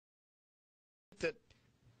that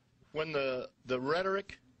when the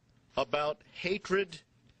rhetoric about hatred,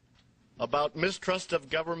 about mistrust of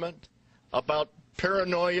government, about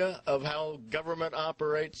paranoia of how government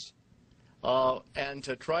operates, and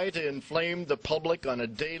to try to inflame the public on a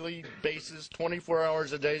daily basis, 24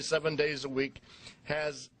 hours a day, 7 days a week,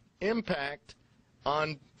 has impact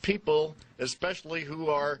on people, especially who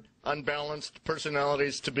are unbalanced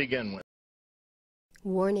personalities to begin with.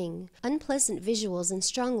 Warning: unpleasant visuals and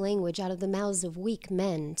strong language out of the mouths of weak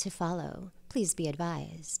men to follow. Please be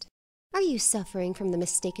advised. Are you suffering from the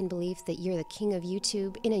mistaken belief that you're the king of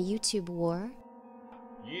YouTube in a YouTube war?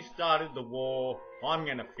 You started the war, I'm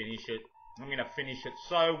gonna finish it. I'm gonna finish it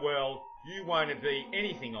so well, you won't be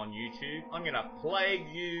anything on YouTube. I'm gonna plague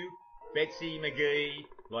you, Betsy McGee,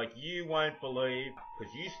 like you won't believe,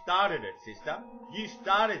 because you started it, sister. You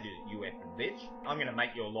started it, you effing bitch. I'm gonna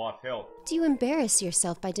make your life hell. Do you embarrass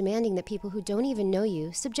yourself by demanding that people who don't even know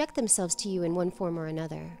you subject themselves to you in one form or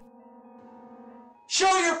another?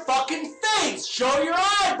 Show your fucking face! Show your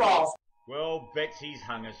eyeballs! Well, Betsy's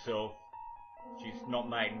hung herself. She's not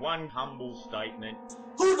made one humble statement.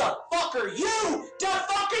 Who the fuck are you to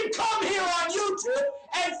fucking come here on YouTube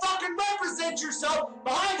and fucking represent yourself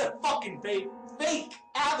behind a fucking fake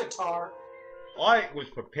avatar? I was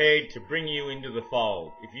prepared to bring you into the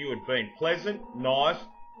fold if you had been pleasant, nice,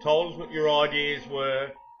 told us what your ideas were,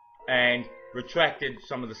 and retracted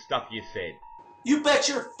some of the stuff you said. You bet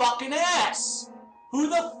your fucking ass! Who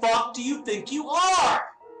the fuck do you think you are?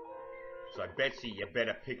 So Betsy, you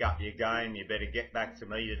better pick up your game, you better get back to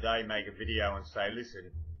me today, make a video and say, listen,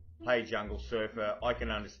 hey Jungle Surfer, I can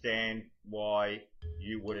understand why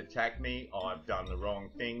you would attack me. I've done the wrong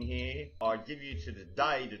thing here. I give you to the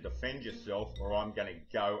day to defend yourself, or I'm going to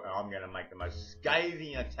go and I'm going to make the most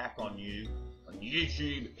scathing attack on you on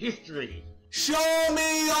YouTube history. Show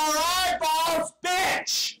me your eyeballs,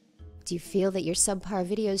 bitch! Do you feel that your subpar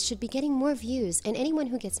videos should be getting more views, and anyone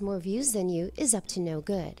who gets more views than you is up to no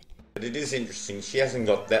good? But it is interesting, she hasn't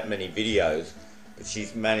got that many videos, but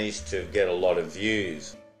she's managed to get a lot of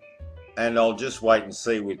views. And I'll just wait and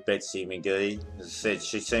see with Betsy McGee. As I said,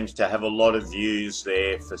 she seems to have a lot of views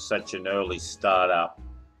there for such an early start-up.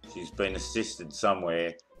 She's been assisted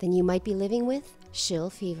somewhere. Then you might be living with shill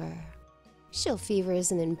fever. Shill fever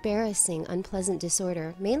is an embarrassing, unpleasant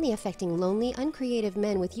disorder, mainly affecting lonely, uncreative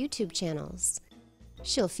men with YouTube channels.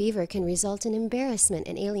 Shill fever can result in embarrassment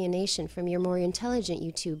and alienation from your more intelligent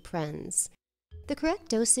YouTube friends. The correct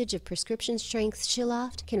dosage of prescription-strength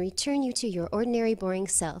Shilloft can return you to your ordinary boring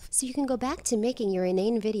self, so you can go back to making your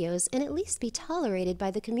inane videos and at least be tolerated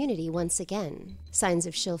by the community once again. Signs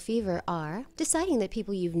of shill fever are deciding that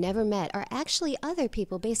people you've never met are actually other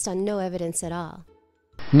people based on no evidence at all.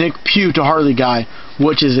 Nick Pugh to Harley Guy,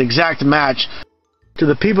 which is exact match. To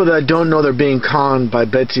the people that don't know they're being conned by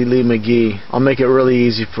Betsy Lee McGee, I'll make it really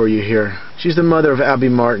easy for you here. She's the mother of Abby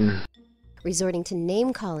Martin. Resorting to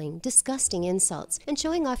name-calling, disgusting insults, and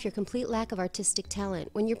showing off your complete lack of artistic talent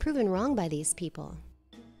when you're proven wrong by these people.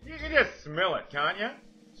 You can just smell it, can't you?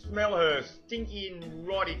 Smell her stinky and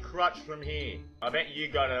rotty crutch from here. I bet you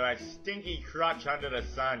got a stinky crutch under the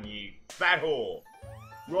sun, you fat whore.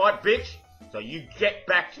 Right, bitch? So you get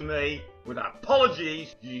back to me with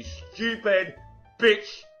apologies, you stupid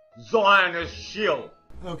bitch Zionist shill.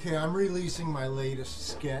 Okay, I'm releasing my latest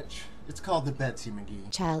sketch. It's called The Betsy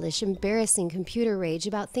McGee. Childish, embarrassing computer rage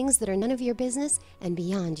about things that are none of your business and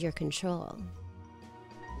beyond your control.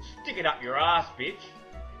 Stick it up your ass, bitch.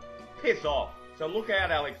 Piss off. So look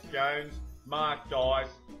out, Alex Jones, Mark Dice,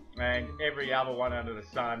 and every other one under the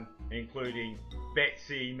sun, including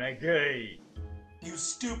Betsy McGee. You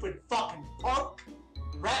stupid fucking punk!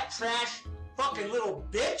 Rat trash! Fucking little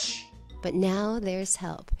bitch! But now there's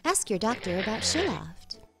help. Ask your doctor about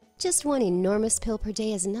Shilloft. Just one enormous pill per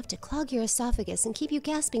day is enough to clog your esophagus and keep you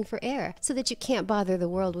gasping for air so that you can't bother the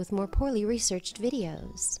world with more poorly researched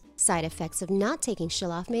videos. Side effects of not taking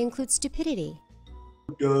Shilloft may include stupidity,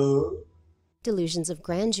 delusions of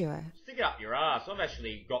grandeur, Stick it up your ass. I've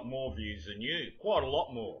actually got more views than you. Quite a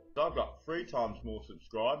lot more. I've got 3 times more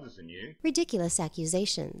subscribers than you. ridiculous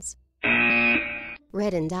accusations,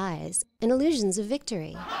 reddened eyes, and illusions of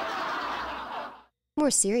victory.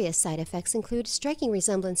 More serious side effects include striking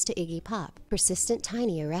resemblance to Iggy Pop, persistent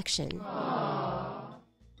tiny erection,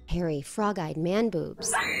 hairy frog-eyed man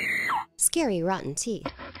boobs, scary rotten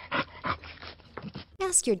teeth.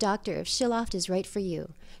 Ask your doctor if Shilloft is right for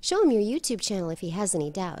you. Show him your YouTube channel if he has any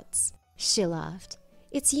doubts. Shilloft.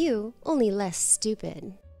 It's you, only less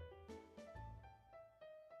stupid.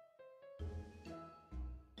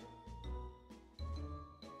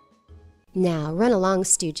 Now, run along,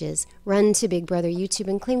 stooges. Run to Big Brother YouTube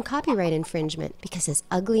and claim copyright infringement, because as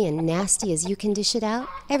ugly and nasty as you can dish it out,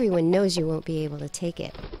 everyone knows you won't be able to take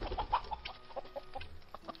it.